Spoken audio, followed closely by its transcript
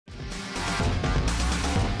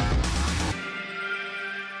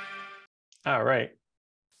All right.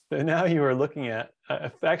 So now you are looking at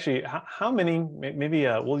actually how many, maybe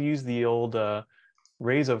we'll use the old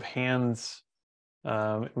raise of hands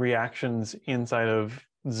reactions inside of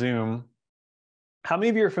Zoom. How many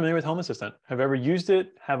of you are familiar with Home Assistant? Have ever used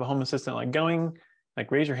it? Have a Home Assistant like going?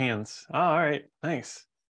 Like raise your hands. Oh, all right, nice.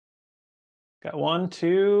 Got one,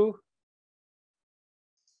 two.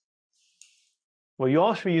 Well, you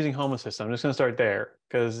all should be using Home Assistant. I'm just going to start there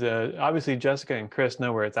because obviously Jessica and Chris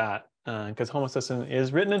know where it's at because Home Assistant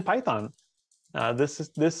is written in Python.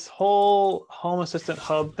 This whole Home Assistant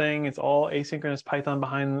hub thing. It's all asynchronous Python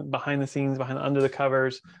behind the scenes, under the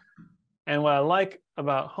covers. And what I like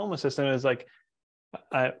about Home Assistant is like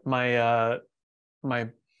my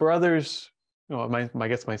brother's, well, I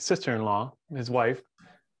guess my sister-in-law, his wife,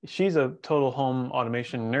 she's a total home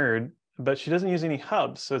automation nerd, but she doesn't use any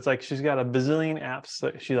hubs. So it's like she's got a bazillion apps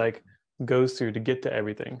that she like goes through to get to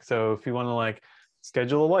everything. So if you want to like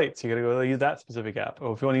schedule the lights, you got to go use that specific app.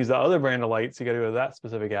 Or if you want to use the other brand of lights, you got to go to that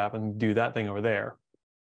specific app and do that thing over there.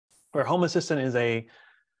 Where Home Assistant is a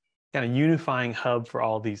kind of unifying hub for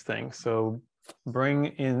all these things. So bring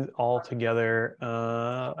in all together.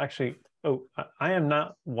 Actually, oh, I am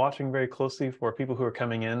not watching very closely for people who are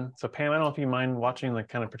coming in. So Pam, I don't know if you mind watching the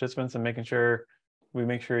kind of participants and making sure we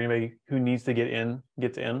make sure anybody who needs to get in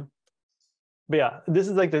gets in. But yeah, this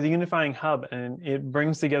is like the unifying hub, and it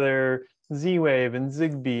brings together Z-Wave and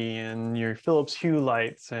Zigbee and your Philips Hue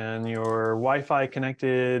lights and your Wi-Fi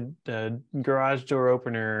connected garage door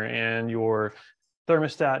opener and your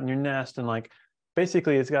thermostat and your Nest, and like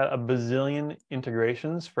basically it's got a bazillion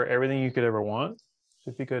integrations for everything you could ever want.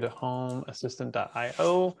 So if you go to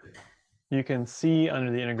homeassistant.io, you can see under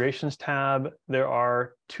the integrations tab, there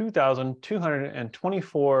are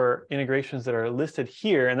 2,224 integrations that are listed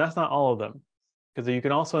here, and that's not all of them. Because you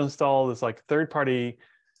can also install this like third-party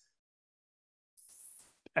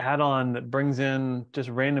add-on that brings in just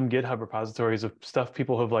random GitHub repositories of stuff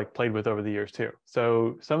people have like played with over the years too.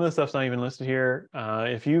 So some of the stuff's not even listed here.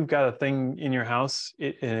 If you've got a thing in your house,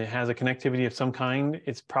 it has a connectivity of some kind,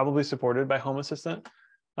 it's probably supported by Home Assistant.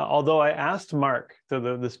 Although I asked Mark,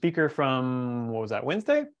 so the speaker from, what was that,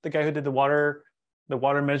 Wednesday? The guy who did the water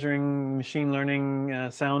measuring machine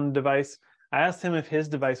learning sound device. I asked him if his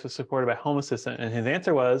device was supported by Home Assistant, and his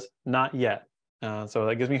answer was not yet. So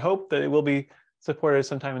that gives me hope that it will be supported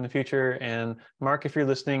sometime in the future. And Mark, if you're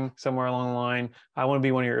listening somewhere along the line, I want to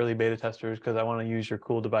be one of your early beta testers because I want to use your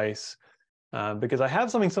cool device. Because I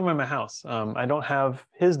have something somewhere in my house. I don't have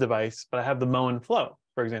his device, but I have the Mow and Flow,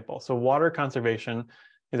 for example. So water conservation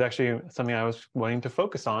is actually something I was wanting to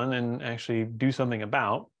focus on and actually do something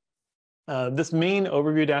about. This main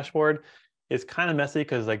overview dashboard is kind of messy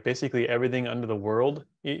because like basically everything under the world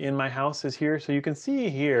in my house is here. So you can see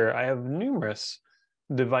here, I have numerous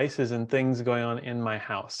devices and things going on in my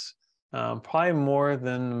house. Probably more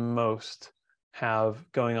than most have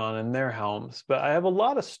going on in their homes, but I have a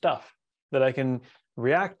lot of stuff that I can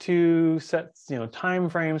react to, set time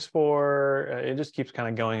frames for. It just keeps kind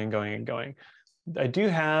of going and going and going. I do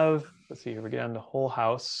have, let's see here, we get down to whole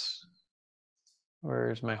house.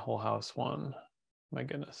 Where's my whole house one? My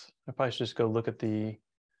goodness. I probably should just go look at the,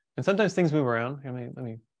 and sometimes things move around. Let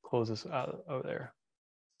me close this out over there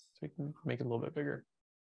so we can make it a little bit bigger.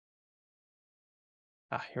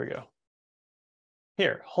 Here we go.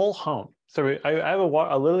 Here, whole home. So I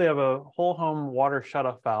literally have a whole home water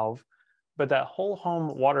shutoff valve, but that whole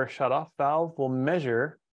home water shutoff valve will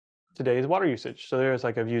measure today's water usage. So there's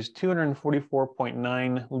like, I've used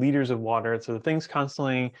 244.9 liters of water. So the thing's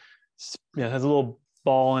constantly, it has a little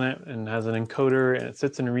ball in it and has an encoder, and it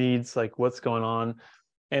sits and reads like what's going on.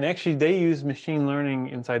 And actually they use machine learning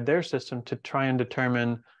inside their system to try and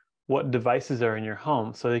determine what devices are in your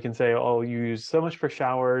home. So they can say, oh, you use so much for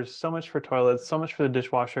showers, so much for toilets, so much for the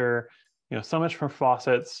dishwasher, so much for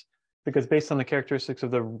faucets, because based on the characteristics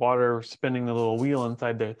of the water spinning the little wheel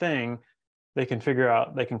inside their thing, they can figure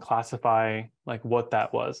out, they can classify like what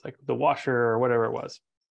that was, like the washer or whatever it was.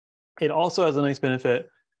 It also has a nice benefit,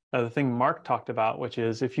 the thing Mark talked about, which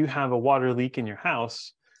is if you have a water leak in your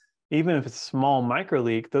house, even if it's a small micro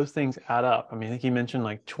leak, those things add up. I mean, I think he mentioned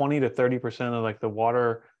like 20 to 30% of like the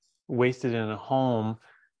water wasted in a home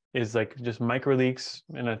is like just micro leaks.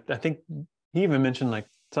 And I think he even mentioned like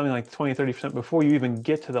something like 20, 30% before you even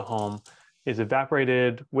get to the home is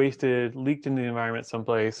evaporated, wasted, leaked into the environment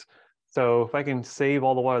someplace. So if I can save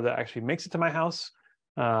all the water that actually makes it to my house,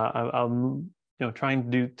 I'm trying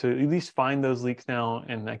to at least find those leaks now,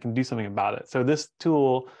 and I can do something about it. So this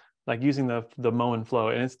tool, like using the Mow and Flow,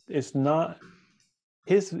 and it's not,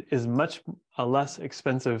 his is much a less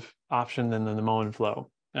expensive option than the Mow and Flow.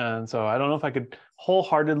 And so I don't know if I could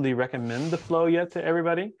wholeheartedly recommend the Flow yet to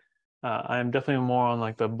everybody, I'm definitely more on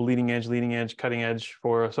like the bleeding edge, leading edge, cutting edge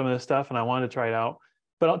for some of this stuff, and I wanted to try it out.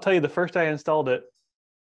 But I'll tell you, the first day I installed it,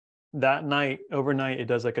 that night, overnight, it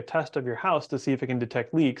does like a test of your house to see if it can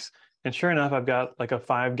detect leaks. And sure enough, I've got like a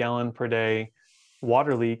 5 gallon per day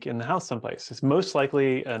water leak in the house someplace. It's most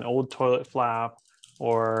likely an old toilet flap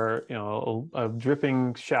or a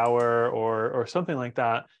dripping shower or something like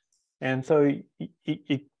that. And so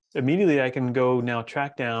immediately I can go now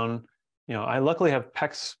track down. I luckily have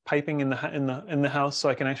PEX piping in the house, so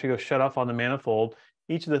I can actually go shut off on the manifold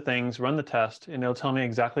each of the things, run the test, and it'll tell me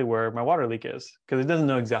exactly where my water leak is, because it doesn't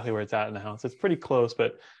know exactly where it's at in the house. It's pretty close,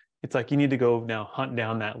 but it's like you need to go now hunt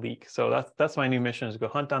down that leak. So that's my new mission, is to go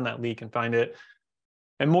hunt down that leak and find it.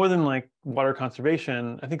 And more than like water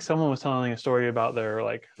conservation, I think someone was telling a story about their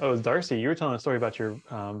like, oh, it was Darcy, you were telling a story about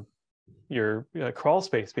your crawl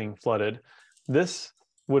space being flooded. This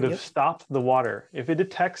would have stopped the water. If it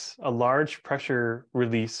detects a large pressure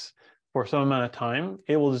release for some amount of time,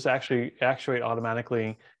 it will just actually actuate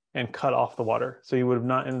automatically and cut off the water. So you would have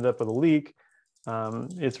not ended up with a leak.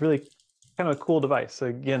 It's really kind of a cool device. So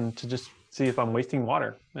again, to just see if I'm wasting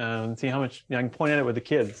water and see how much, I can point at it with the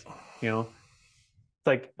kids, It's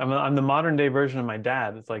like I'm the modern day version of my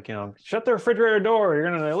dad. It's like, shut the refrigerator door. You're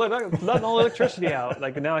gonna let all electricity out.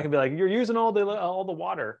 Like now I can be like, you're using all the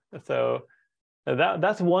water. So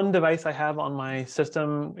that's one device I have on my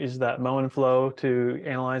system, is that Mow and Flow to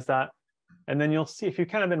analyze that. And then you'll see, if you've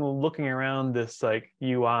kind of been looking around this like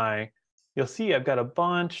UI, you'll see I've got a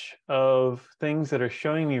bunch of things that are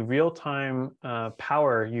showing me real-time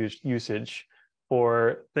power usage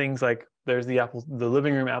for things like there's the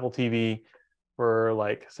living room Apple TV for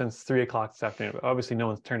like since 3 o'clock this afternoon. Obviously no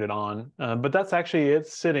one's turned it on, but that's actually,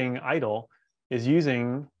 it's sitting idle, is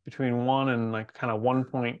using between 1 and like kind of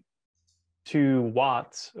 1.2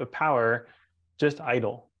 watts of power, just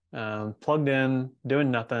idle, plugged in, doing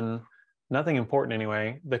nothing important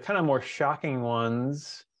anyway. The kind of more shocking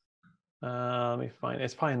ones, let me find,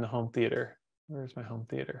 it's probably in the home theater. Where's my home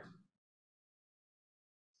theater?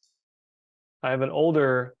 I have an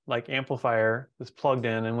older like amplifier that's plugged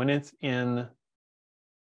in, and when it's in,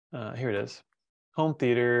 here it is, home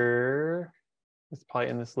theater, it's probably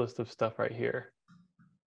in this list of stuff right here.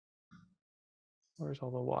 Where's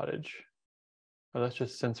all the wattage? Oh, that's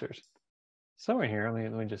just sensors. Somewhere here,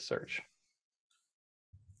 let me just search.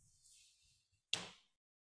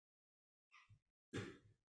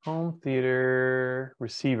 Home theater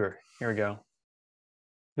receiver, here we go.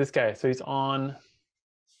 This guy, so he's on,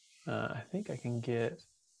 I think I can get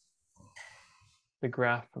the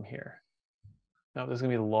graph from here. No, there's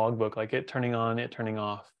gonna be the logbook, like it turning on, it turning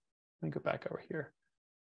off. Let me go back over here.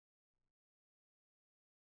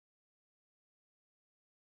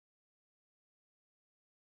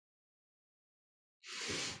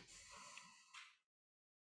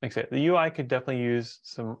 Like I said, the UI could definitely use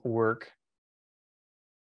some work.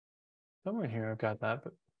 Somewhere in here I've got that,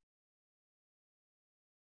 but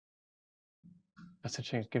that's a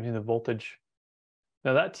change, gives you the voltage.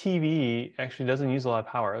 Now that TV actually doesn't use a lot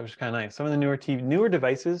of power, which is kind of nice. Some of the newer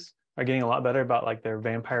devices are getting a lot better about like their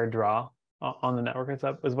vampire draw on the network and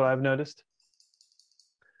stuff, is what I've noticed.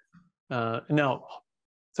 Now,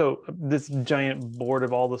 so this giant board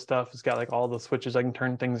of all the stuff has got like all the switches. I can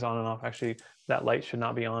turn things on and off. Actually, that light should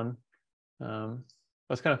not be on.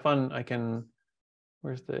 It's kind of fun. I can,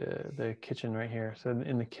 where's the kitchen right here? So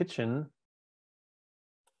in the kitchen,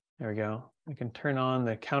 there we go. I can turn on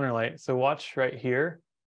the counter light. So watch right here.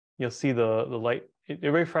 You'll see the light. It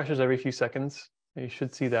refreshes every few seconds. You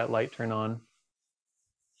should see that light turn on.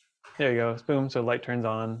 There you go. Boom. So light turns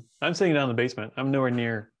on. I'm sitting down in the basement. I'm nowhere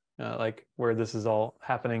near like where this is all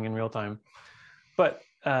happening in real time. But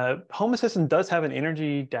Home Assistant does have an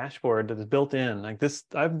energy dashboard that is built in. Like this,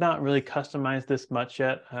 I've not really customized this much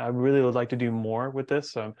yet. I really would like to do more with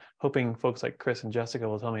this. So I'm hoping folks like Chris and Jessica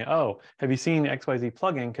will tell me, oh, have you seen XYZ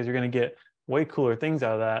plugin? Because you're going to get way cooler things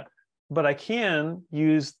out of that. But I can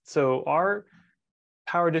use, so our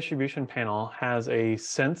power distribution panel has a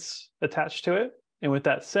sense attached to it. And with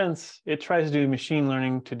that sense, it tries to do machine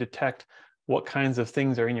learning to detect what kinds of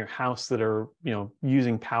things are in your house that are,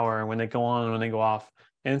 using power, and when they go on and when they go off.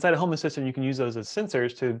 And inside a Home Assistant, you can use those as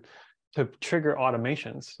sensors to trigger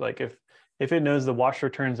automations. Like if it knows the washer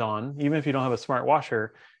turns on, even if you don't have a smart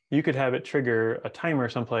washer, you could have it trigger a timer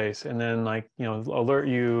someplace and then alert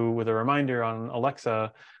you with a reminder on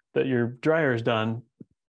Alexa that your dryer is done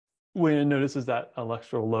when it notices that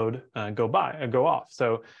electrical load go off.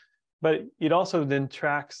 So, but it also then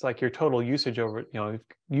tracks like your total usage over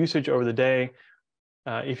the day.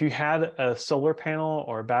 If you had a solar panel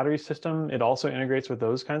or a battery system, it also integrates with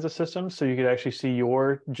those kinds of systems. So you could actually see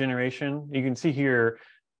your generation. You can see here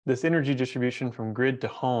this energy distribution from grid to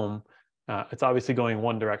home, it's obviously going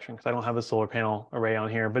one direction because I don't have a solar panel array on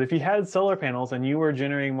here. But if you had solar panels and you were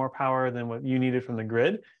generating more power than what you needed from the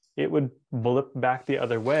grid, it would blip back the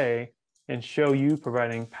other way and show you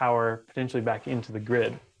providing power potentially back into the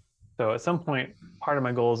grid. So at some point, part of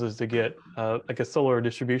my goals is to get like a solar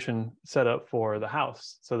distribution set up for the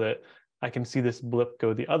house so that I can see this blip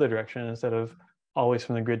go the other direction instead of always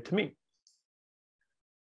from the grid to me.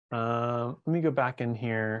 Let me go back in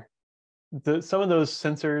here. Some of those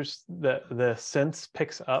sensors that the Sense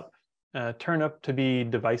picks up turn up to be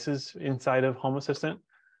devices inside of Home Assistant.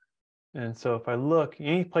 And so if I look,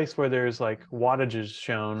 any place where there's like wattages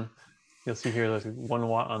shown, you'll see here there's 1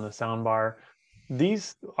 watt on the sound bar.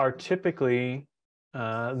 These are typically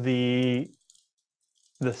the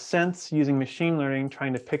Sense using machine learning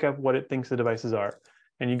trying to pick up what it thinks the devices are.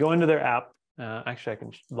 And you go into their app. Actually, I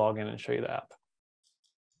can log in and show you the app.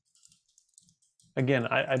 Again,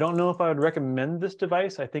 I don't know if I would recommend this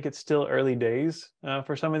device. I think it's still early days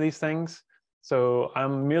for some of these things. So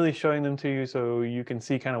I'm merely showing them to you so you can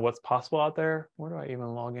see kind of what's possible out there. Where do I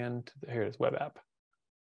even log in? Here it is, web app.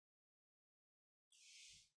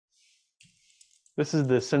 This is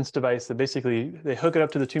the Sense device that basically they hook it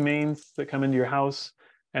up to the 2 mains that come into your house,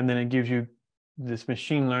 and then it gives you this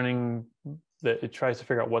machine learning that it tries to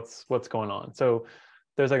figure out what's going on. So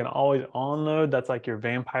there's like an always on load. That's like your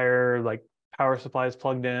vampire, like power supply is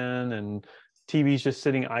plugged in and TV's just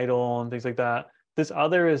sitting idle and things like that. This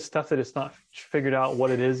other is stuff that it's not figured out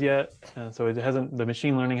what it is yet. And so it hasn't, the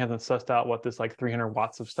machine learning hasn't sussed out what this like 300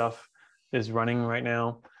 watts of stuff is running right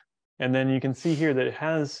now. And then you can see here that it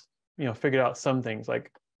has, you know, figured out some things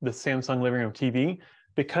like the Samsung living room TV,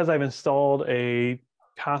 because I've installed a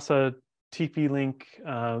Casa TP-Link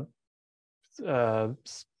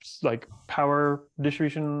like power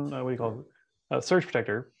distribution, what do you call it? Surge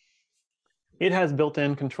protector. It has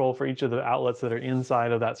built-in control for each of the outlets that are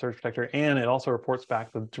inside of that surge protector, and it also reports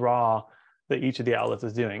back the draw that each of the outlets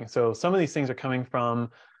is doing. So some of these things are coming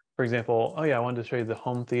from, for example, oh yeah, I wanted to show you the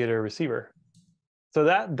home theater receiver. So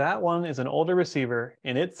that one is an older receiver,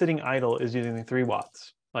 and it's sitting idle is using 3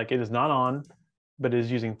 watts. Like it is not on, but it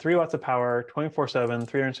is using 3 watts of power 24/7,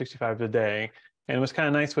 365 a day. And what's kind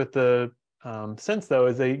of nice with the Sense though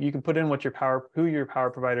is that you can put in what your who your power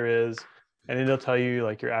provider is, and it'll tell you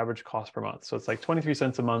like your average cost per month. So it's like 23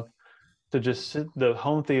 cents a month to just sit the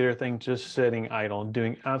home theater thing just sitting idle and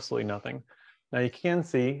doing absolutely nothing. Now you can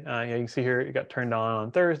see, yeah, you can see here it got turned on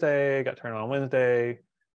Thursday, got turned on Wednesday.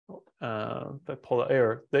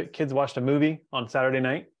 The kids watched a movie on Saturday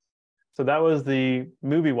night. So that was the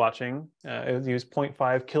movie watching. It used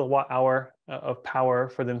 0.5 kilowatt hour of power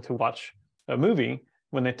for them to watch a movie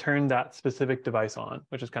when they turned that specific device on,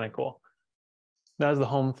 which is kind of cool. That is the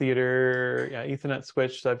home theater, yeah, Ethernet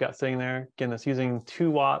switch that I've got sitting there. Again, that's using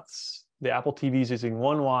 2 watts. The Apple TV is using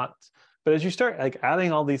 1 watt. But as you start like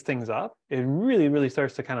adding all these things up, it really, really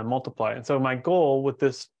starts to kind of multiply. And so my goal with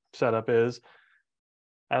this setup is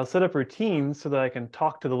I'll set up routines so that I can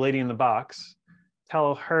talk to the lady in the box,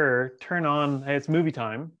 tell her, turn on, hey, it's movie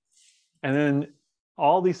time. And then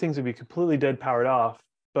all these things would be completely dead powered off.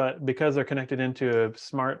 But because they're connected into a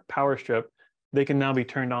smart power strip, they can now be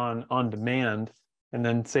turned on demand and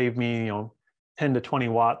then save me, you know, 10 to 20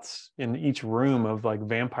 watts in each room of like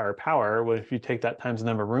vampire power. Well, if you take that times the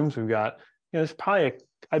number of rooms we've got, you know, it's probably,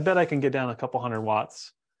 I bet I can get down a couple hundred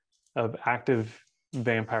watts of active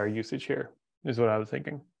vampire usage here, is what I was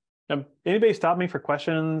thinking. Anybody stop me for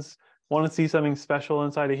questions? Want to see something special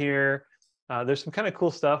inside of here? There's some kind of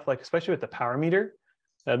cool stuff, like especially with the power meter.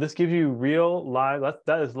 This gives you real live,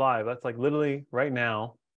 that is live. That's like literally right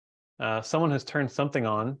now. Someone has turned something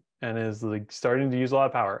on and is like starting to use a lot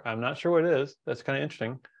of power. I'm not sure what it is. That's kind of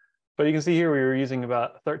interesting. But you can see here we were using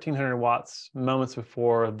about 1,300 watts moments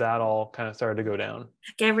before that all kind of started to go down.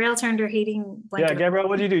 Gabrielle turned her heating blanket. Yeah, Gabrielle,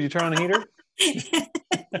 what did you do? Did you turn on a heater?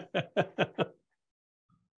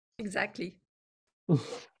 Exactly.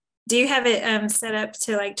 Do you have it set up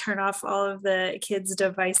to like turn off all of the kids'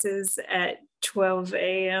 devices at 12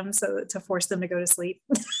 a.m. so to force them to go to sleep?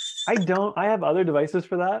 I don't. I have other devices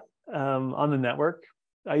for that on the network.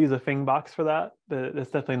 I use a Fing box for that, but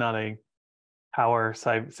it's definitely not a power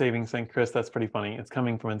saving thing. Chris, that's pretty funny. It's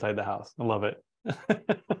coming from inside the house. I love it.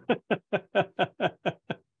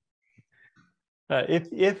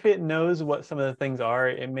 If it knows what some of the things are,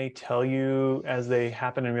 it may tell you as they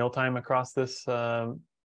happen in real time across this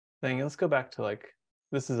thing. Let's go back to like,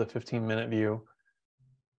 this is a 15-minute view.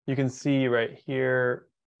 You can see right here,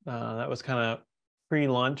 that was kind of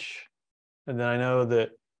pre-lunch. And then I know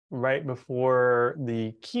that right before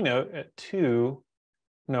the keynote at 2,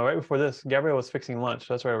 no, right before this, Gabrielle was fixing lunch.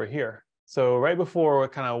 That's right over here. So right before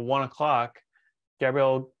kind of 1 o'clock,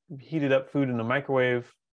 Gabrielle heated up food in the microwave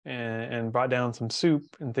and brought down some soup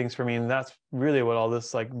and things for me. And that's really what all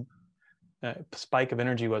this like spike of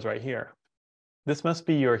energy was right here. This must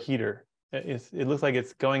be your heater. It looks like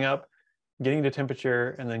it's going up, getting to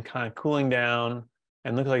temperature, and then kind of cooling down,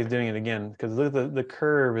 and looks like it's doing it again. Because look at the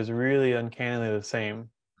curve is really uncannily the same.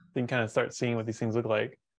 You can kind of start seeing what these things look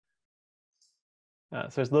like.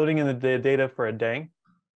 So it's loading in the data for a day.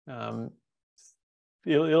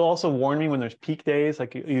 It'll also warn me when there's peak days,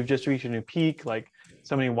 like you've just reached a new peak, like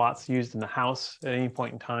so many watts used in the house at any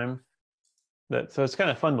point in time. So it's kind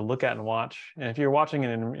of fun to look at and watch. And if you're watching it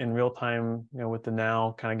in real time, with the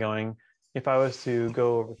now kind of going, if I was to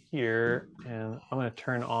go over here and I'm going to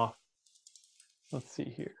turn off, let's see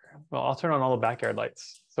here. Well, I'll turn on all the backyard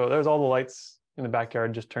lights. So there's all the lights in the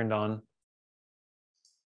backyard just turned on.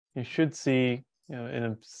 You should see, in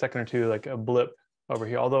a second or two, like a blip over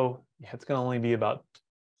here, although it's going to only be about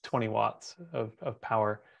 20 watts of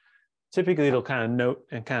power. Typically, it'll kind of note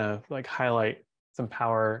and kind of like highlight some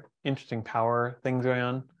interesting power things going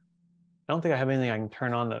on. I don't think I have anything I can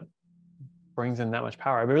turn on that brings in that much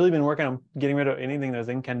power. I've really been working on getting rid of anything that's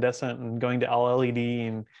incandescent and going to LED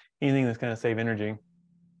and anything that's going to save energy.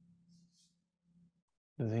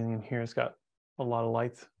 Is anything in here that's got a lot of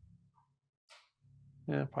lights?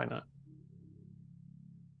 Yeah, probably not.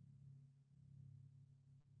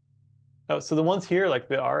 Oh, so the ones here, like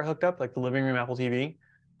they are hooked up, like the living room Apple TV,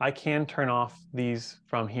 I can turn off these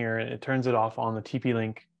from here, and it turns it off on the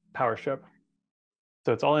TP-Link power strip.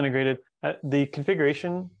 So it's all integrated. The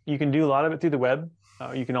configuration, you can do a lot of it through the web.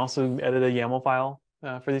 You can also edit a YAML file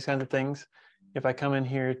for these kinds of things. If I come in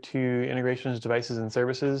here to integrations, devices, and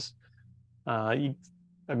services, I've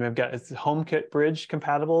got it's HomeKit bridge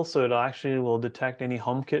compatible, so it actually will detect any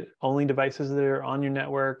HomeKit only devices that are on your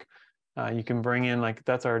network. You can bring in, like,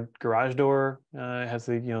 that's our garage door. It has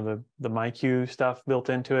the MyQ stuff built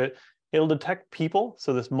into it. It'll detect people.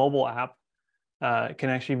 So this mobile app can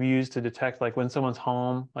actually be used to detect like when someone's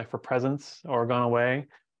home, like for presence or gone away.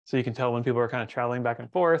 So you can tell when people are kind of traveling back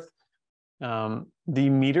and forth. The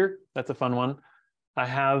meter, that's a fun one. I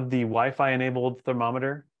have the Wi-Fi enabled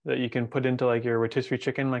thermometer that you can put into like your rotisserie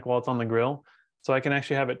chicken, like while it's on the grill. So I can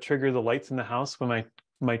actually have it trigger the lights in the house when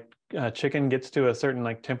my chicken gets to a certain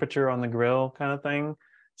like temperature on the grill kind of thing.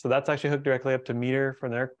 So that's actually hooked directly up to meter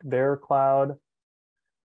from their cloud.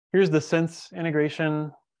 Here's the Sense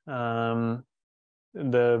integration.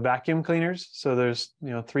 The vacuum cleaners. So there's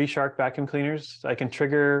 3 Shark vacuum cleaners. I can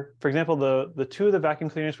trigger, for example, the 2 of the vacuum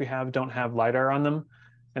cleaners we have don't have LiDAR on them,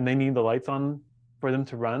 and they need the lights on for them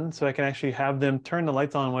to run. So I can actually have them turn the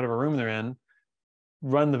lights on in whatever room they're in,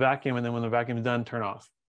 run the vacuum, and then when the vacuum's done, turn off.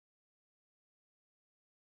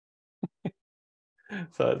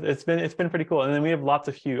 So it's been pretty cool. And then we have lots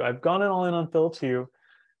of Hue. I've gone all in on Philips Hue.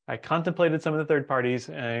 I contemplated some of the third parties,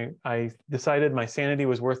 and I decided my sanity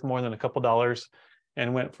was worth more than a couple dollars,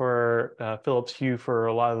 and went for Philips Hue for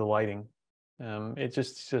a lot of the lighting. It's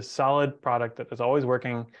just a solid product that is always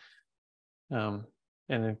working.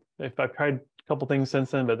 And if I've tried a couple things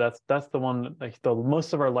since then, but that's the one. Like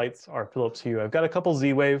most of our lights are Philips Hue. I've got a couple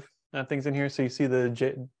Z-Wave things in here, so you see the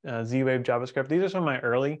Z-Wave JavaScript. These are some of my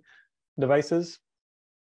early devices,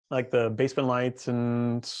 like the basement lights,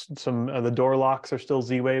 and some of the door locks are still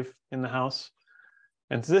Z-Wave in the house.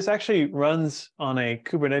 And so this actually runs on a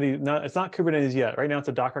Kubernetes. No, it's not Kubernetes yet. Right now it's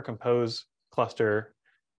a Docker Compose cluster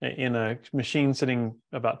in a machine sitting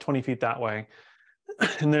about 20 feet that way.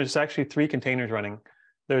 And there's actually 3 containers running.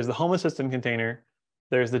 There's the Home Assistant container,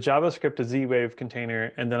 there's the JavaScript to Z-Wave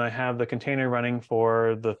container, and then I have the container running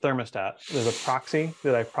for the thermostat. There's a proxy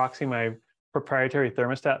that I proxy my proprietary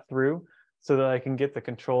thermostat through so that I can get the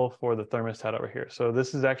control for the thermostat over here. So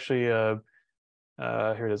this is actually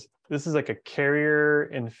here it is. This is like a Carrier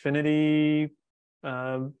Infinity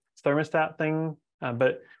thermostat thing,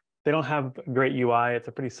 but they don't have great UI. It's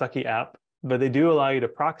a pretty sucky app, but they do allow you to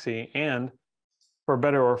proxy, and for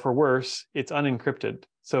better or for worse, it's unencrypted.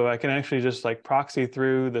 So I can actually just like proxy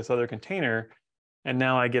through this other container, and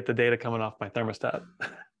now I get the data coming off my thermostat.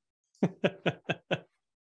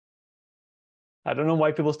 I don't know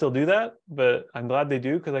why people still do that, but I'm glad they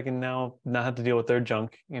do, because I can now not have to deal with their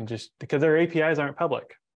junk, and just because their APIs aren't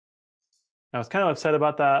public. I was kind of upset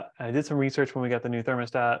about that. I did some research when we got the new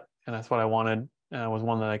thermostat, and that's what I wanted, was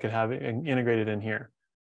one that I could have integrated in here,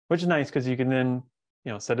 which is nice because you can then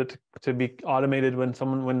set it to be automated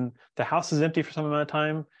when the house is empty for some amount of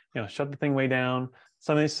time, shut the thing way down.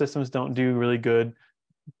 Some of these systems don't do really good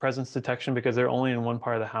presence detection because they're only in one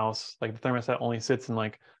part of the house. Like the thermostat only sits in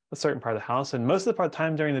like a certain part of the house, and most of the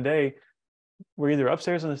time during the day, we're either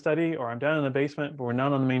upstairs in the study or I'm down in the basement, but we're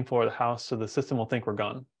not on the main floor of the house, so the system will think we're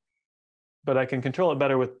gone. But I can control it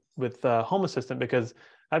better with Home Assistant because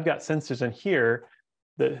I've got sensors in here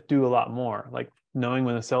that do a lot more, like knowing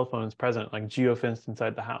when a cell phone is present, like geofenced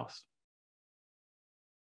inside the house.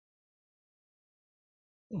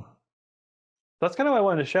 That's kind of what I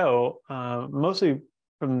wanted to show, mostly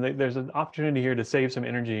there's an opportunity here to save some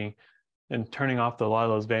energy and turning off a lot of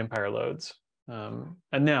those vampire loads. And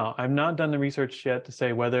now I've not done the research yet to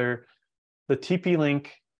say whether the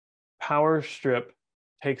TP-Link power strip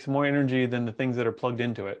takes more energy than the things that are plugged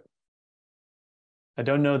into it. I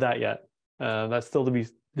don't know that yet. That's still to be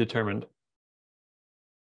determined.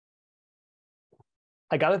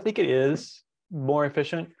 I gotta think it is more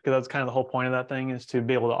efficient because that's kind of the whole point of that thing, is to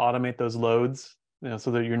be able to automate those loads,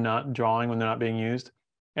 so that you're not drawing when they're not being used.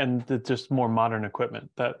 And it's just more modern equipment.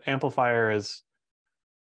 That amplifier is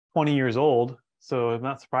 20 years old, so I'm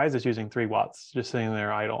not surprised it's using 3 watts just sitting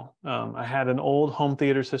there idle. I had an old home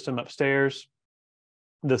theater system upstairs.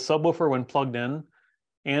 The subwoofer, when plugged in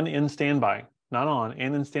and in standby, not on,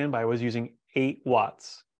 and in standby, was using 8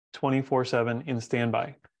 watts, 24/7 in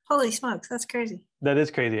standby. Holy smokes, that's crazy. That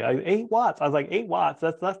is crazy. 8 watts. I was like, 8 watts.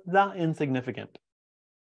 That's not insignificant.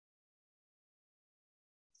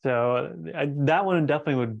 So that one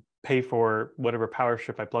definitely would pay for whatever power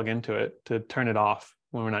strip I plug into it to turn it off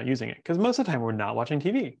when we're not using it. Because most of the time we're not watching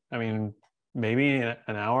TV. I mean, maybe an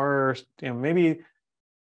hour, maybe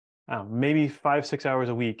 5-6 hours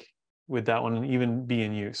a week would that one even be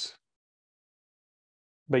in use.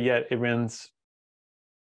 But yet it runs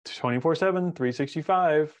 24/7,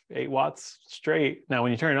 365, 8 watts straight. Now,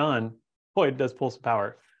 when you turn it on, boy, it does pull some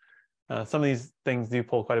power. Some of these things do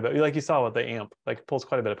pull quite a bit. Like you saw with the amp, like it pulls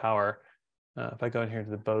quite a bit of power. If I go in here to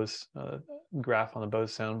the Bose graph on the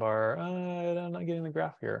Bose soundbar, I'm not getting the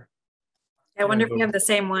graph here. I wonder if you have the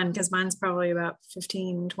same one, because mine's probably about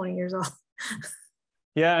 15, 20 years old.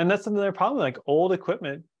 Yeah, and that's another problem. Like old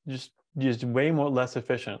equipment, just way less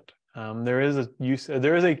efficient. There is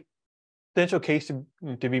a potential case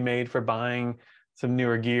to be made for buying some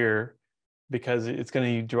newer gear because it's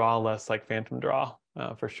going to draw less, like phantom draw,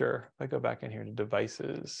 for sure. If I go back in here to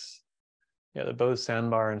devices, yeah, the Bose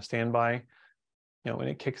soundbar and standby, when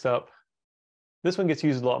it kicks up, this one gets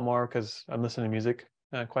used a lot more because I'm listening to music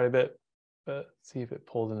quite a bit. But let's see if it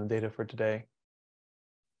pulls in the data for today.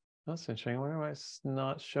 That's interesting. Why am I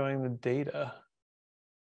not showing the data?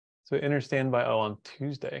 So enter standby, on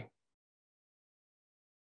Tuesday.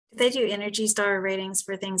 Did they do Energy Star ratings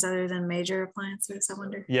for things other than major appliances, I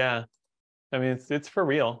wonder? Yeah, I mean, it's for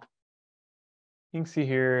real. You can see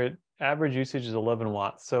here, average usage is 11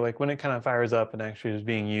 watts. So like when it kind of fires up and actually is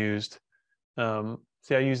being used,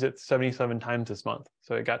 see, I used it 77 times this month.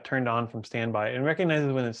 So it got turned on from standby and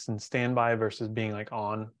recognizes when it's in standby versus being like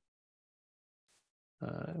on,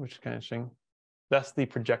 which is kind of interesting. That's the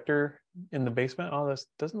projector in the basement. Oh, this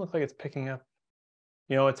doesn't look like it's picking up.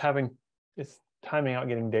 It's timing out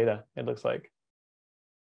getting data, it looks like.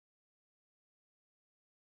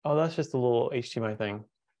 Oh, that's just a little HDMI thing.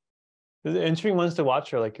 The interesting ones to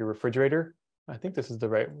watch are like your refrigerator. I think this is the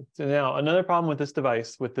right. So now, another problem with this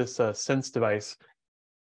device, with this Sense device,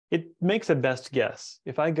 it makes a best guess.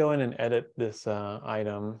 If I go in and edit this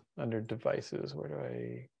item under devices, where do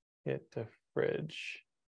I hit the fridge?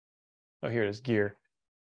 Oh, here it is, gear.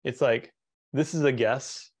 It's like, this is a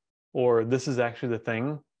guess, or this is actually the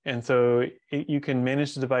thing. And so you can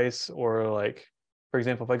manage the device, or like, for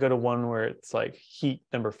example, if I go to one where it's like heat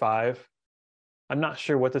number 5, I'm not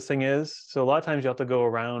sure what this thing is. So a lot of times you have to go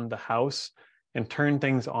around the house and turn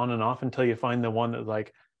things on and off until you find the one that's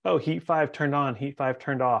like, oh, heat 5 turned on, heat 5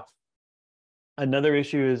 turned off. Another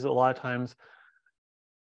issue is a lot of times,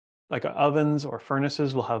 like ovens or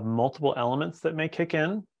furnaces will have multiple elements that may kick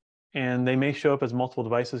in, and they may show up as multiple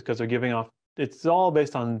devices because they're giving off, it's all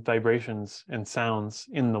based on vibrations and sounds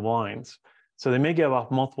in the lines. So they may give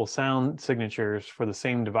off multiple sound signatures for the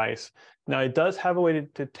same device. Now, it does have a way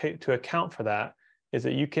to account for that, is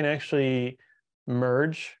that you can actually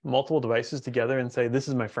merge multiple devices together and say, this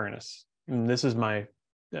is my furnace, and this is my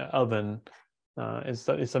oven. It's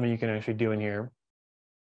something you can actually do in here.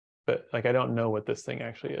 But like, I don't know what this thing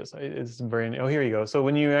actually is. It's very, oh, here you go. So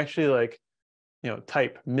when you actually like,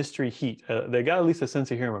 type mystery heat, they got at least a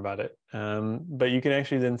sense of humor about it. But you can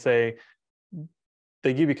actually then say,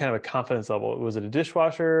 they give you kind of a confidence level. Was it a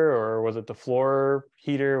dishwasher, or was it the floor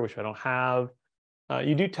heater, which I don't have?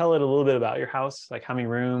 You do tell it a little bit about your house, like how many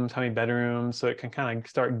rooms, how many bedrooms, so it can kind of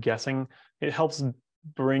start guessing. It helps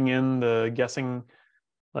bring in the guessing,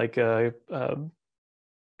 like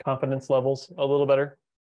confidence levels a little better.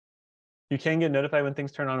 You can get notified when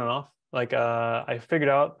things turn on and off. Like I figured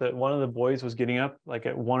out that one of the boys was getting up like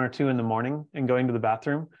at 1 or 2 in the morning and going to the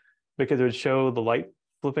bathroom because it would show the light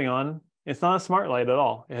flipping on. It's not a smart light at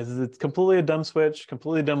all. It's completely a dumb switch,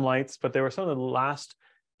 completely dumb lights, but they were some of the last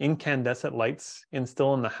incandescent lights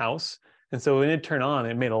still in the house. And so when it turned on,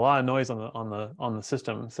 it made a lot of noise on the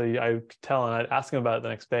system. So I could tell, and I'd ask him about it the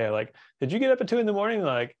next day. Like, did you get up at 2 in the morning?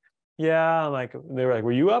 Like, yeah. Like they were like,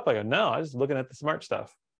 were you up? I go, no, I was just looking at the smart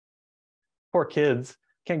stuff. Poor kids,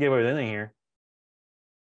 can't get away with anything here.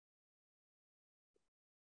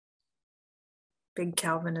 Big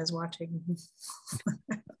Calvin is watching.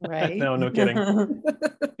 Right. No, no kidding.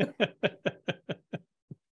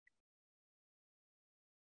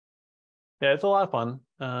 Yeah, it's a lot of fun.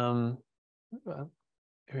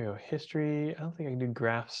 Here we go. History. I don't think I can do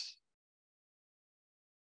graphs.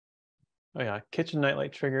 Oh yeah, kitchen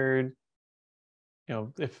nightlight triggered. You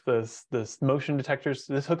know, if this motion detectors,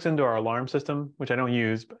 this hooks into our alarm system, which I don't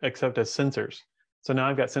use except as sensors. So now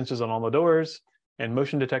I've got sensors on all the doors and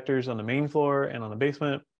motion detectors on the main floor and on the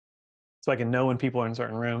basement. So I can know when people are in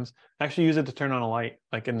certain rooms. I actually use it to turn on a light,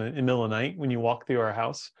 like in the middle of the night when you walk through our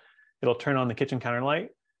house, it'll turn on the kitchen counter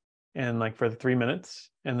light and like for the 3 minutes.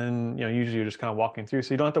 And then, you know, usually you're just kind of walking through.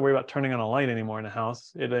 So you don't have to worry about turning on a light anymore in the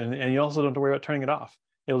house. And you also don't have to worry about turning it off.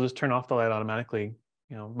 It'll just turn off the light automatically,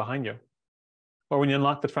 you know, behind you. Or when you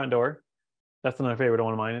unlock the front door, that's another favorite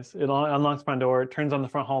one of mine. It unlocks the front door, it turns on the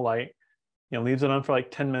front hall light, you know, leaves it on for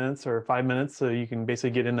like 10 minutes or 5 minutes so you can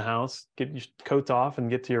basically get in the house, get your coats off and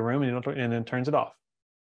get to your room, and then turns it off.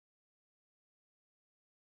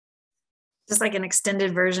 Just like an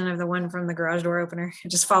extended version of the one from the garage door opener. It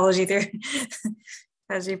just follows you through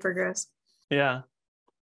as you progress. Yeah.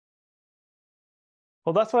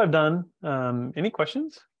 Well, that's what I've done. Any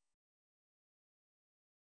questions?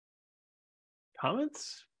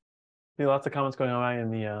 Comments? See lots of comments going on in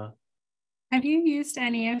the Have you used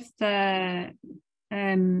any of the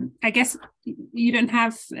I guess you don't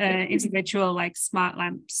have individual like smart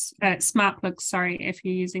plugs, sorry, if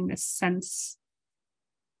you're using this Sense.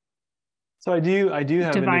 So I do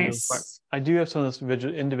have device. I do have some of those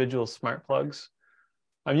individual smart plugs.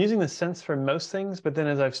 I'm using the Sense for most things, but then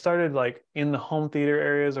as I've started like in the home theater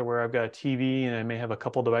areas or where I've got a TV and I may have a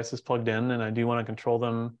couple devices plugged in and I do want to control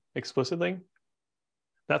them explicitly,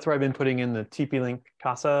 that's where I've been putting in the TP-Link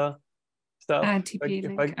Casa stuff.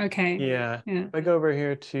 TP-Link, okay. Yeah. If I go over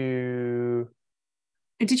here to...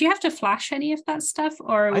 Did you have to flash any of that stuff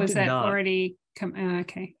or was it not. already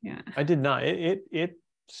okay, yeah. I did not. It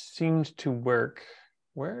seemed to work.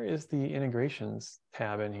 Where is the integrations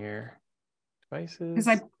tab in here? Devices.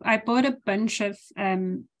 Because I bought a bunch of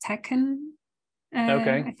Tekken,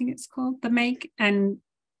 okay. I think it's called, the make, and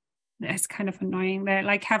it's kind of annoying. They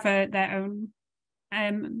like have their own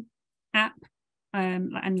app,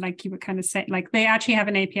 and like you were kind of saying, like they actually have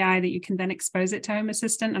an API that you can then expose it to Home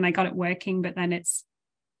Assistant, and I got it working, but then it's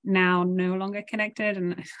now no longer connected,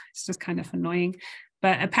 and it's just kind of annoying.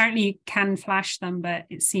 But apparently you can flash them, but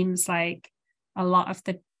it seems like a lot of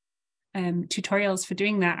the tutorials for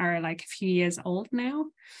doing that are like a few years old now.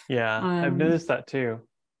 Yeah, I've noticed that too.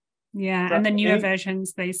 Yeah, and the newer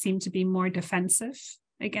versions, they seem to be more defensive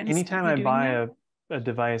against. Anytime I buy a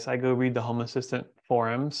device, I go read the Home Assistant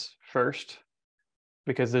forums first,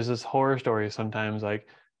 because there's this horror story sometimes, like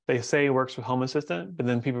they say it works with Home Assistant, but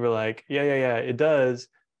then people are like, yeah, it does,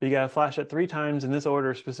 but you gotta flash it 3 times in this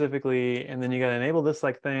order specifically, and then you gotta enable this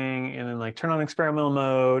like thing, and then like turn on experimental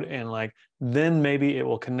mode, and like then maybe it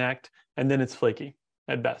will connect, and then it's flaky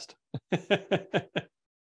at best.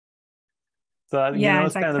 So yeah, that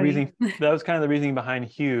was exactly. kind of the reason. That was kind of the reasoning behind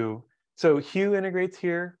Hue. So Hue integrates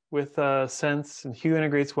here with Sense, and Hue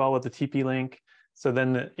integrates well with the TP-Link. So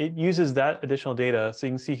then it uses that additional data. So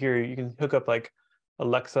you can see here, you can hook up like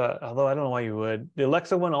Alexa, although I don't know why you would. The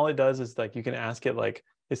Alexa one, all it does is like you can ask it like,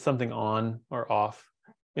 is something on or off?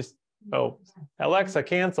 It's, oh, Alexa,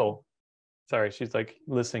 cancel. Sorry, she's like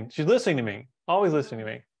listening. She's listening to me, always listening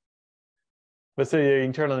to me. But so you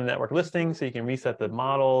can turn on the network listing, so you can reset the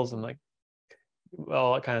models and like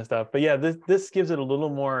all that kind of stuff. But yeah, this gives it a little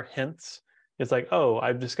more hints. It's like, oh,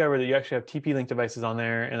 I've discovered that you actually have TP-Link devices on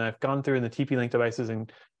there, and I've gone through in the TP-Link devices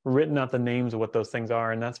and written out the names of what those things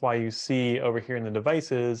are, and that's why you see over here in the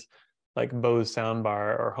devices like Bose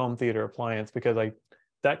soundbar or home theater appliance, because like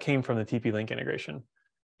that came from the TP-Link integration.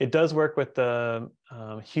 It does work with the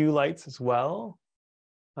Hue lights as well,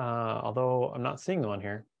 although I'm not seeing them on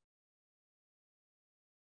here.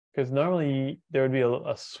 Because normally there would be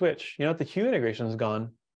a switch. You know what? The Hue integration is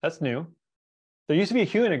gone. That's new. There used to be a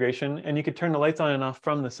Hue integration, and you could turn the lights on and off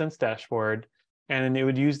from the Sense dashboard, and it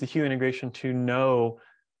would use the Hue integration to know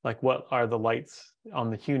like what are the lights on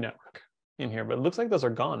the Hue network. in here, but it looks like those are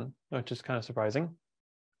gone, which is kind of surprising.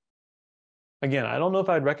 Again, I don't know if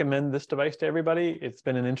I'd recommend this device to everybody. It's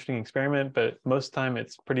been an interesting experiment, but most of the time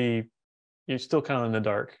it's pretty, you're still kind of in the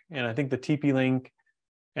dark. And I think the TP-Link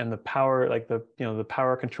and the power, like the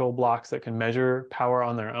power control blocks that can measure power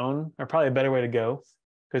on their own are probably a better way to go,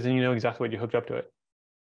 because then you know exactly what you hooked up to it.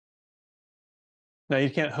 Now you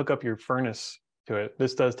can't hook up your furnace to it.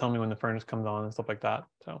 This does tell me when the furnace comes on and stuff like that.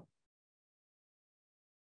 So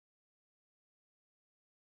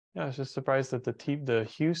yeah, I was just surprised that the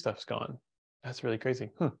hue stuff's gone. That's really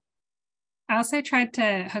crazy. I also tried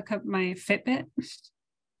to hook up my Fitbit.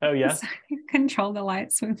 Oh yeah, So I control the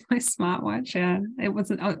lights with my smartwatch. Yeah, it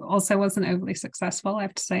wasn't overly successful, I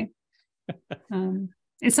have to say.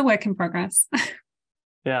 It's a work in progress.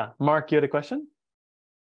 Yeah, Mark, you had a question?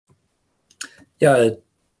 Yeah,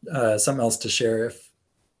 something else to share if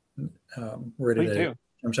we're to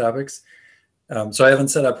some topics. So I haven't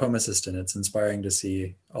set up Home Assistant. It's inspiring to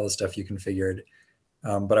see all the stuff you configured.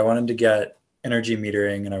 But I wanted to get energy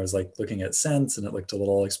metering, and I was like looking at Sense, and it looked a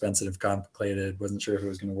little expensive, complicated, wasn't sure if it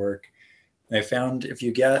was going to work. And I found if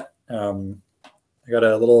you get, I got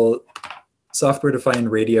a little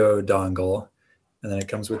software-defined radio dongle, and then it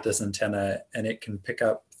comes with this antenna, and it can pick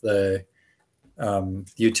up the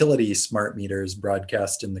utility smart meters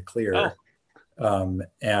broadcast in the clear. Oh.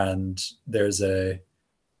 And there's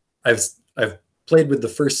I've played with the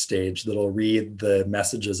first stage that'll read the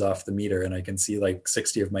messages off the meter, and I can see like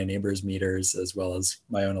 60 of my neighbors' meters, as well as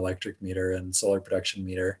my own electric meter and solar production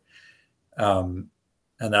meter. And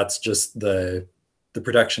that's just the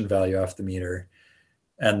production value off the meter.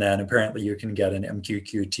 And then apparently you can get an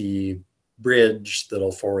MQQT bridge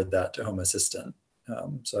that'll forward that to Home Assistant.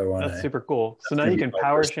 So I want That's super cool. So now you can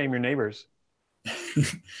power shame your neighbors.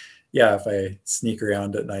 Yeah, if I sneak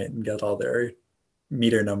around at night and get all their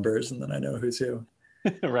meter numbers, and then I know who's who.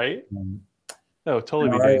 Right? Totally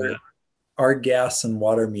be doing that. Our gas and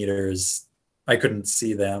water meters, I couldn't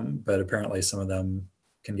see them, but apparently some of them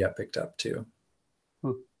can get picked up too.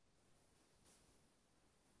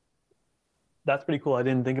 That's pretty cool. I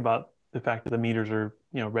didn't think about the fact that the meters are,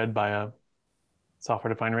 read by a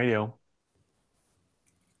software-defined radio.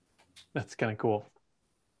 That's kind of cool.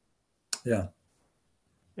 Yeah.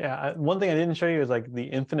 Yeah. One thing I didn't show you is like the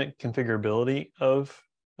infinite configurability of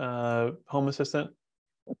Home Assistant.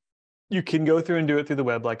 You can go through and do it through the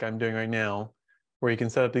web like I'm doing right now, where you can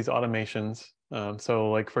set up these automations.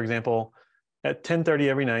 So like, for example, at 10:30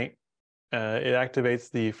 every night, it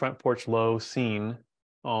activates the front porch low scene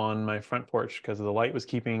on my front porch because the light was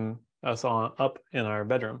keeping us up in our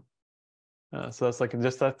bedroom. So that's like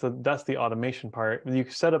that's the automation part. And you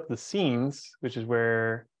can set up the scenes, which is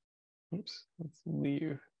where, let's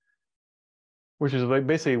leave. Which is like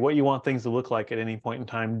basically what you want things to look like at any point in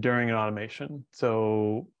time during an automation.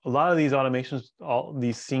 So a lot of these automations, all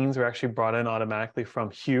these scenes are actually brought in automatically from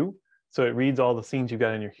Hue. So it reads all the scenes you've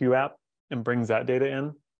got in your Hue app and brings that data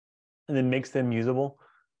in, and then makes them usable.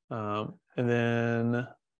 And then,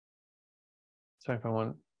 sorry if I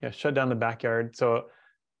want, shut down the backyard. So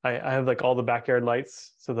I have like all the backyard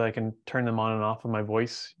lights so that I can turn them on and off with my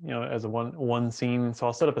voice, as a one scene. So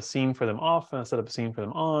I'll set up a scene for them off, and I'll set up a scene for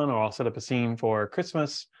them on, or I'll set up a scene for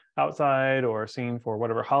Christmas outside, or a scene for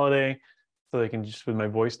whatever holiday, so they can just with my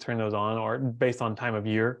voice turn those on, or based on time of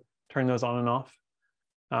year, turn those on and off.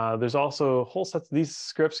 There's also whole sets. These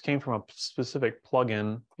scripts came from a specific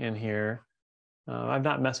plugin in here. I've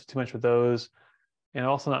not messed too much with those, and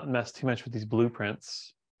also not messed too much with these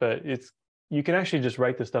blueprints, but you can actually just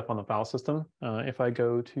write this stuff on the file system. If I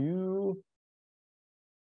go to,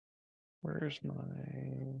 where's it?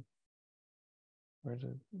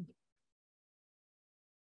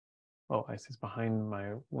 Oh, I see it's behind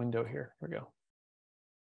my window here. Here we go.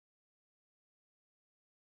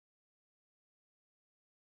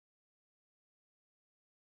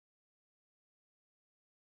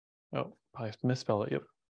 Oh, probably have to misspell it. Yep.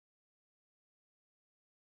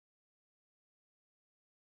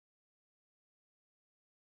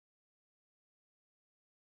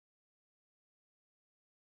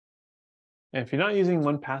 And if you're not using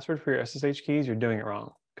 1Password for your SSH keys, you're doing it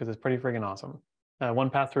wrong, because it's pretty freaking awesome.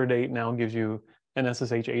 1Password 8 now gives you an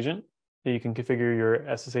SSH agent that you can configure your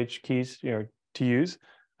SSH keys to use.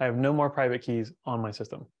 I have no more private keys on my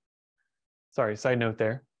system. Sorry, side note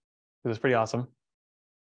there. This is pretty awesome.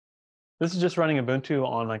 This is just running Ubuntu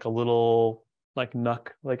on like a little like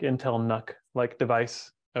NUC, like Intel NUC like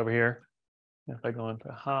device over here. If I go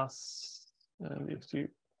into HAS,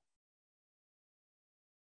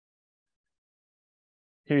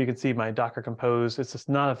 here you can see my Docker Compose. It's just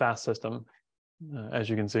not a fast system, as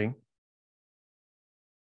you can see.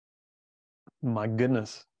 My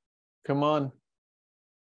goodness. Come on.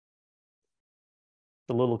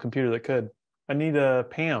 The little computer that could. I need a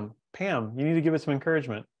Pam. Pam, you need to give it some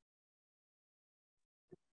encouragement.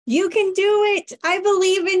 You can do it. I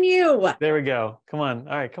believe in you. There we go. Come on.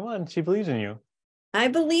 All right, come on. She believes in you. I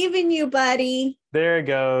believe in you, buddy. There it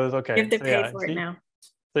goes. Okay. You have to So, pay yeah, for it now.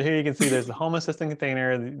 So here you can see there's the Home Assistant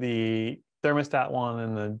container, the thermostat one,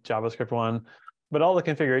 and the JavaScript one. But all the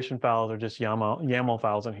configuration files are just YAML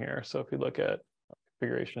files in here. So if you look at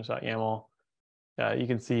configurations.yaml, you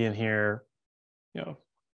can see in here,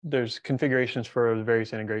 there's configurations for the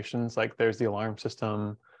various integrations. Like there's the alarm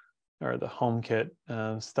system or the HomeKit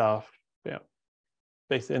stuff. Yeah.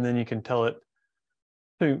 Basically, and then you can tell it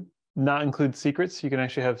to not include secrets. You can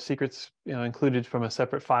actually have secrets included from a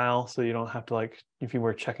separate file, so you don't have to, like, if you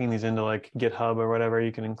were checking these into like GitHub or whatever,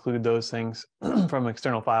 you can include those things from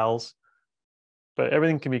external files. But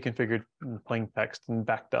everything can be configured in plain text and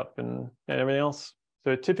backed up and everything else.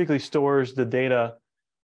 So it typically stores the data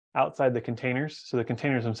outside the containers. So the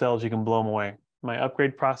containers themselves, you can blow them away. My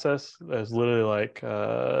upgrade process is literally like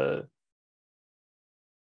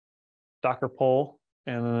Docker pull,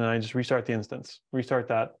 and then I just restart the instance, restart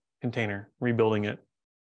that container, rebuilding it.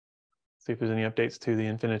 See if there's any updates to the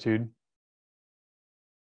Infinitude.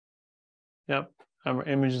 Yep,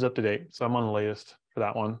 image is up to date, so I'm on the latest for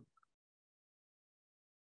that one.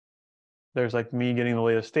 There's like me getting the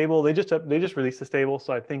latest stable. They just released the stable,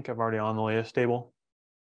 so I think I'm already on the latest stable.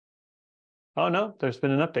 Oh no, there's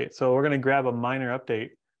been an update. So we're going to grab a minor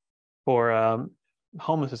update for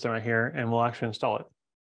Home Assistant right here, and we'll actually install it.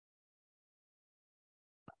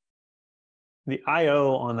 The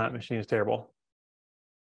I/O on that machine is terrible.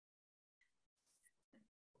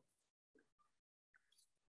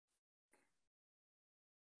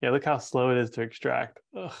 Yeah, look how slow it is to extract.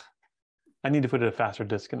 Ugh. I need to put a faster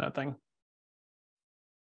disk in that thing.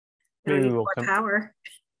 Maybe we'll more power.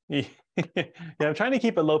 Yeah, I'm trying to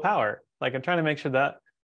keep it low power. Like I'm trying to make sure that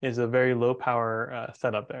is a very low power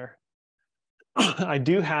setup there. I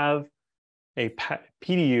do have a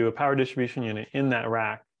PDU, a power distribution unit, in that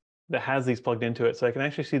rack that has these plugged into it. So I can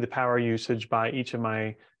actually see the power usage by each of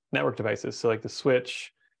my network devices. So like the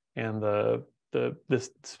switch and this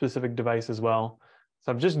specific device as well.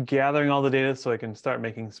 So I'm just gathering all the data so I can start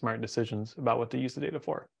making smart decisions about what to use the data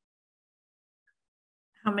for.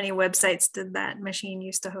 How many websites did that machine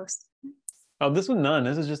used to host? Oh, this one, none.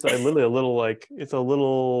 This is just literally a little, like, it's a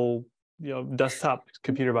little, desktop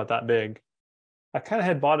computer about that big. I kind of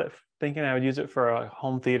had bought it thinking I would use it for a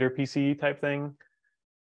home theater PC type thing,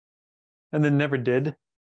 and then never did.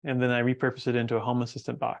 And then I repurposed it into a Home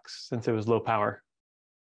Assistant box since it was low power.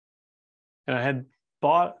 And I had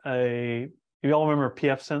bought you all remember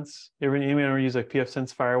pfSense? Anyone ever use a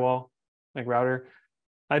pfSense firewall, like router?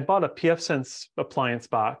 I bought a pfSense appliance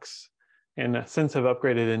box, and since I've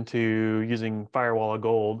upgraded into using Firewall of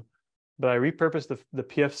Gold. But I repurposed the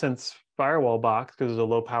pfSense firewall box, because it's a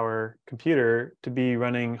low power computer, to be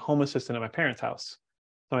running Home Assistant at my parents' house.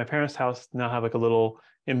 So my parents' house now have like a little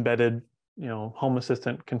embedded, Home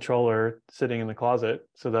Assistant controller sitting in the closet,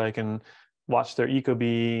 so that I can watch their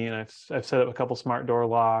Ecobee, and I've set up a couple smart door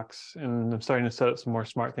locks, and I'm starting to set up some more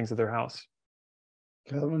smart things at their house.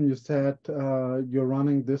 Calvin, you said you're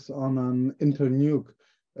running this on an Intel NUC.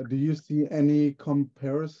 Do you see any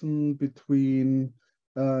comparison between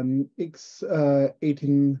an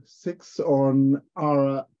x86 or an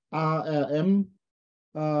ARM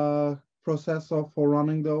processor for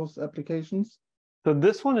running those applications? So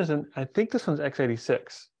this one isn't, I think this one's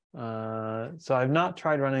x86. So I've not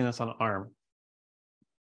tried running this on ARM.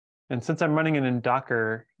 And since I'm running it in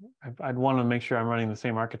Docker, I'd want to make sure I'm running the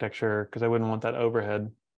same architecture, because I wouldn't want that overhead.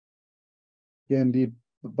 Yeah, indeed.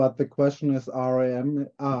 But the question is, ARM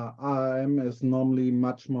is normally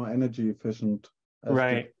much more energy efficient.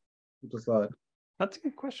 Right. To decide. That's a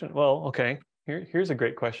good question. Well, okay. Here's a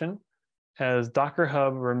great question. Has Docker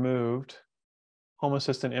Hub removed Home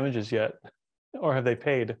Assistant images yet? Or have they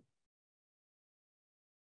paid?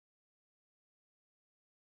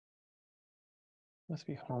 Must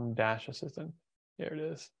be Home Dash Assistant. There it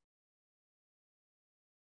is.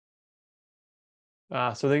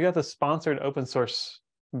 So they got the sponsored open source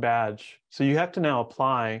badge. So you have to now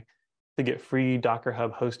apply to get free Docker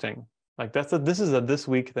Hub hosting. Like this is a this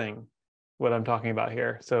week thing, what I'm talking about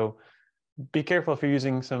here. So be careful if you're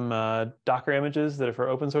using some Docker images that are for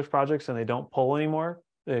open source projects and they don't pull anymore.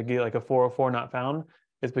 They get like a 404 not found.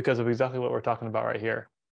 It's because of exactly what we're talking about right here.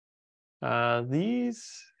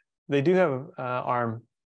 They do have ARM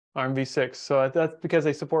v6. So that's because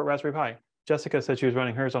they support Raspberry Pi. Jessica said she was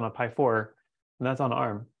running hers on a Pi 4, and that's on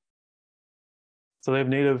ARM. So they have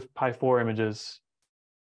native Pi 4 images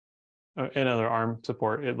and other ARM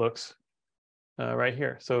support, it looks right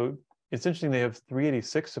here. So it's interesting they have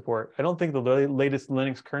 386 support. I don't think the latest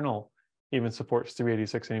Linux kernel even supports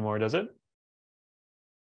 386 anymore, does it?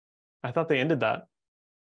 I thought they ended that.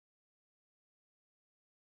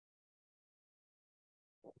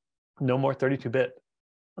 No more 32-bit.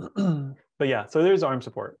 But yeah, so there's ARM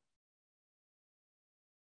support.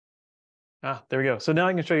 There we go. So now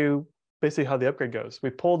I can show you basically how the upgrade goes. We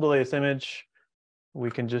pulled the latest image. We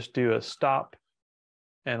can just do a stop,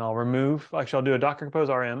 and I'll do a Docker compose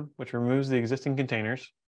RM, which removes the existing containers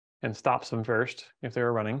and stops them first if they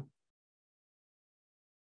were running.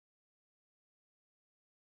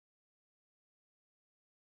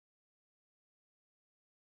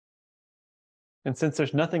 And since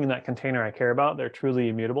there's nothing in that container I care about, they're truly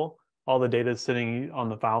immutable. All the data is sitting on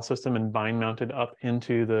the file system and bind mounted up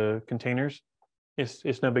into the containers.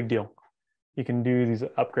 It's no big deal. You can do these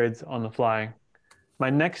upgrades on the fly. My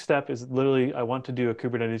next step is literally, I want to do a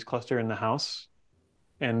Kubernetes cluster in the house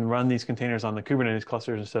and run these containers on the Kubernetes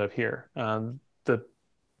clusters instead of here. The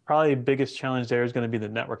probably biggest challenge there is going to be the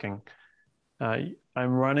networking. I'm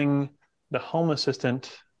running the Home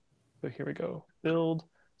Assistant. So here we go, build.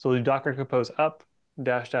 So we'll do Docker Compose up,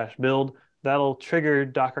 -- build. That'll trigger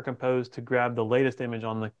Docker Compose to grab the latest image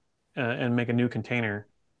on the and make a new container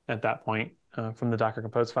at that point from the Docker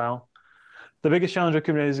Compose file. The biggest challenge with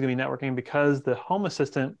Kubernetes is going to be networking because the Home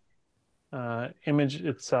Assistant image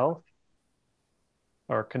itself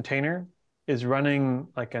or container is running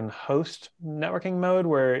like in host networking mode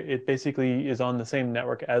where it basically is on the same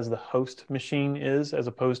network as the host machine is, as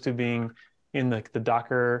opposed to being in the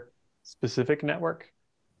Docker specific network.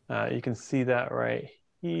 You can see that right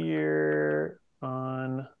here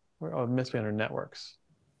on, it must be under networks.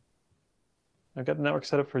 I've got the network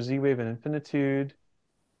set up for Z-Wave and Infinitude.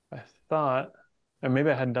 I thought, or maybe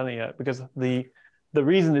I hadn't done it yet, because the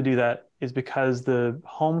reason to do that is because the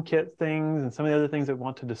HomeKit things and some of the other things that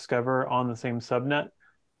want to discover on the same subnet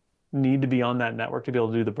need to be on that network to be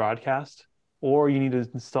able to do the broadcast, or you need to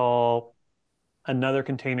install another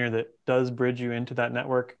container that does bridge you into that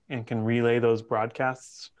network and can relay those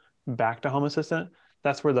broadcasts back to Home Assistant.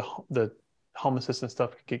 That's where the Home Assistant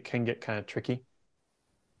stuff can get kind of tricky.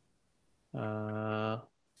 Yeah,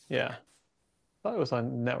 I thought it was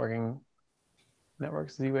on networking.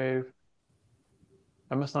 Network Z-Wave.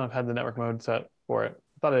 I must not have had the network mode set for it.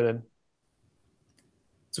 I thought I did.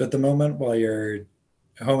 So at the moment, while your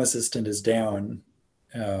Home Assistant is down,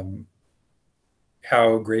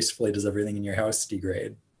 how gracefully does everything in your house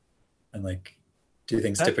degrade? And like, do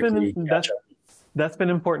things typically catch up? That's been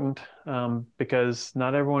important because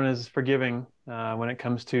not everyone is forgiving when it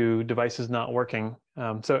comes to devices not working.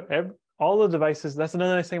 All the devices, that's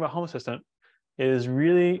another nice thing about Home Assistant, is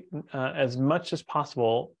really as much as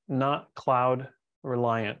possible not cloud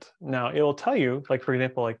reliant. Now it will tell you, like for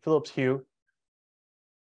example, like Philips Hue,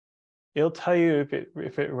 it'll tell you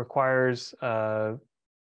if it requires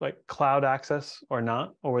like cloud access or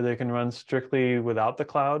not, or whether they can run strictly without the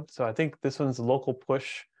cloud. So I think this one's local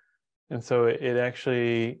push, and so it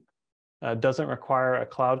actually doesn't require a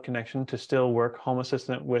cloud connection to still work Home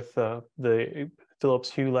Assistant with the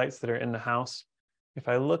Philips Hue lights that are in the house. If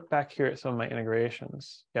I look back here at some of my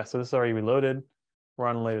integrations, yeah, so this is already reloaded. We're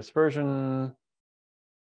on the latest version.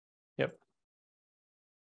 Yep.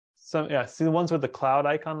 So yeah, see the ones with the cloud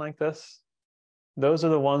icon like this? Those are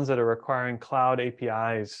the ones that are requiring cloud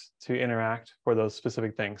APIs to interact for those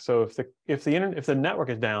specific things. So if the network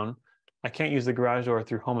is down, I can't use the garage door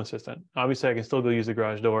through Home Assistant. Obviously, I can still go use the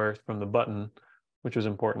garage door from the button, which is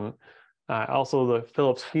important. Also, the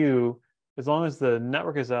Philips Hue, as long as the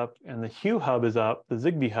network is up and the Hue hub is up, the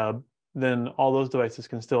Zigbee hub, then all those devices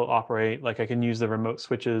can still operate. Like I can use the remote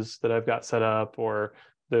switches that I've got set up or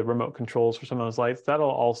the remote controls for some of those lights. That'll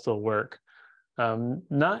all still work.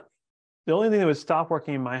 The only thing that would stop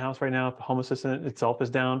working in my house right now if the Home Assistant itself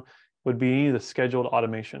is down would be the scheduled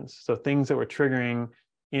automations. So things that were triggering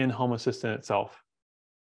in Home Assistant itself.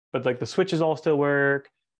 But like the switches all still work.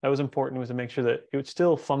 That was important, was to make sure that it would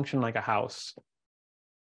still function like a house.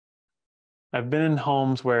 I've been in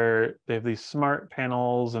homes where they have these smart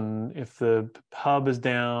panels, and if the hub is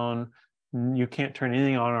down, you can't turn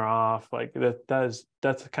anything on or off. Like that's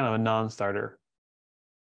kind of a non-starter.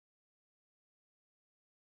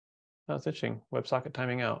 That's interesting. WebSocket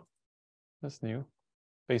timing out. That's new.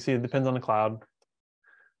 But you see, it depends on the cloud.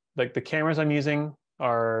 Like the cameras I'm using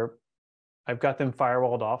I've got them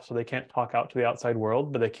firewalled off, so they can't talk out to the outside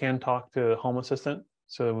world, but they can talk to Home Assistant.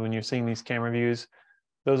 So when you're seeing these camera views,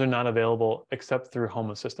 those are not available except through Home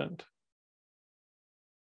Assistant.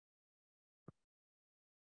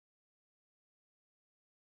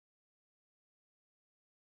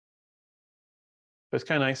 But it's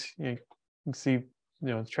kind of nice. You can see,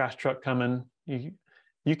 the trash truck coming.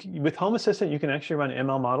 You can, with Home Assistant, you can actually run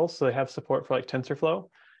ML models, so they have support for like TensorFlow.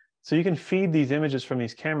 So you can feed these images from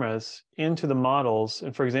these cameras into the models,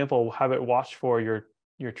 and for example, have it watch for your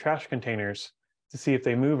trash containers to see if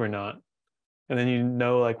they move or not, and then you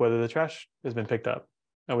know like whether the trash has been picked up,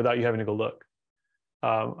 without you having to go look.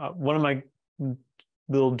 One of my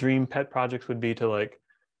little dream pet projects would be to like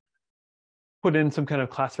put in some kind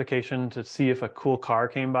of classification to see if a cool car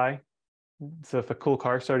came by. So if a cool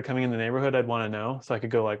car started coming in the neighborhood, I'd want to know, so I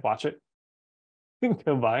could go like watch it and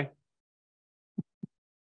go by.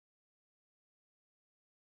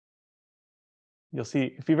 You'll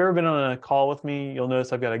see, if you've ever been on a call with me, you'll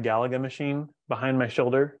notice I've got a Galaga machine behind my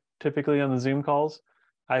shoulder, typically on the Zoom calls.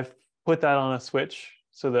 I've put that on a switch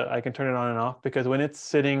so that I can turn it on and off, because when it's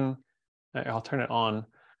sitting, I'll turn it on.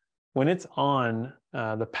 When it's on,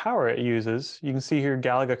 the power it uses, you can see here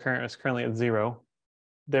Galaga current is currently at 0.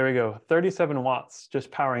 There we go, 37 watts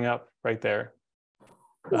just powering up right there.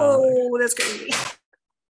 Whoa, that's crazy.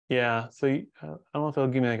 Yeah, so I don't know if it'll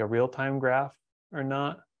give me like a real-time graph or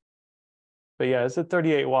not. But yeah, it's at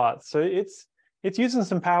 38 watts. So it's using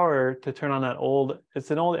some power to turn on that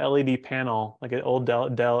it's an old LED panel, like an old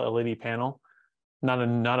Dell LED panel, not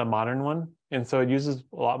a modern one. And so it uses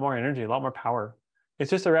a lot more energy, a lot more power.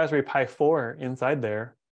 It's just a Raspberry Pi 4 inside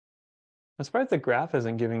there. I'm surprised the graph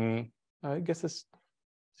isn't giving me, I guess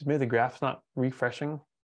maybe the graph's not refreshing.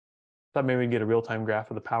 Thought maybe we'd get a real-time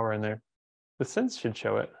graph of the power in there. The Sense should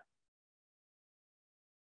show it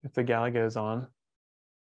if the Galaga is on.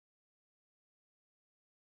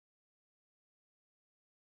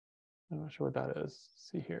 I'm not sure what that is. Let's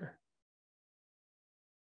see here.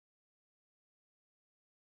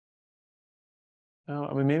 Oh,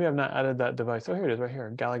 I mean, maybe I've not added that device. Oh, here it is right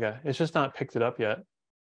here, Galaga. It's just not picked it up yet.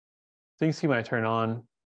 So you can see when I turn on,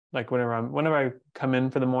 like whenever I come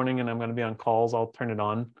in for the morning and I'm going to be on calls, I'll turn it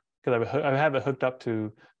on, because I have it hooked up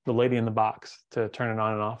to the lady in the box to turn it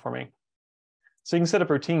on and off for me. So you can set up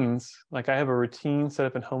routines. Like I have a routine set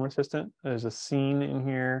up in Home Assistant. There's a scene in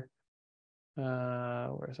here.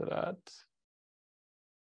 Where is it at?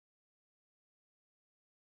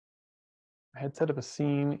 I had set up a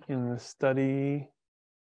scene in the study.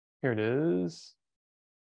 Here it is.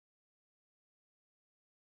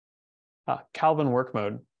 Calvin work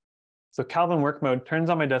mode. So Calvin work mode turns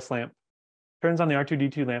on my desk lamp, turns on the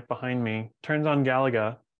R2-D2 lamp behind me, turns on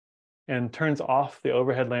Galaga, and turns off the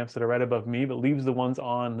overhead lamps that are right above me, but leaves the ones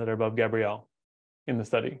on that are above Gabrielle in the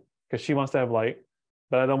study, because she wants to have light,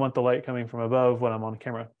 but I don't want the light coming from above when I'm on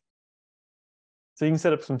camera. So you can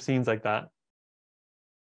set up some scenes like that.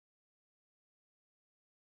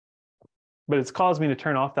 But it's caused me to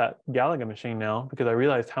turn off that Galaga machine now, because I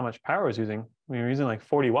realized how much power I was using. We were using like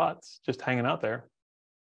 40 watts just hanging out there.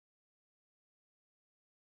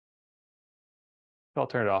 I'll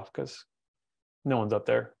turn it off because no one's up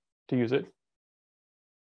there to use it.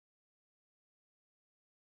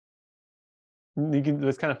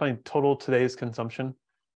 It's kind of funny, total today's consumption.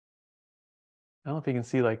 I don't know if you can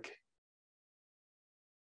see like,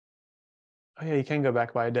 oh yeah, you can go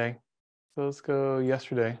back by a day. So let's go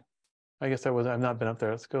yesterday. I guess I've not been up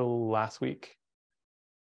there. Let's go last week.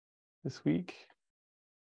 This week.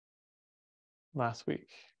 Last week.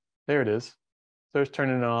 There it is. So it's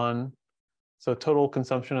turning it on. So total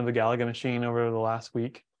consumption of the Galaga machine over the last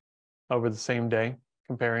week, over the same day,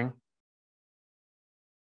 comparing.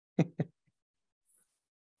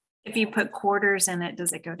 If you put quarters in it,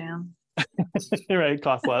 does it go down? Right, it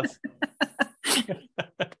costs less.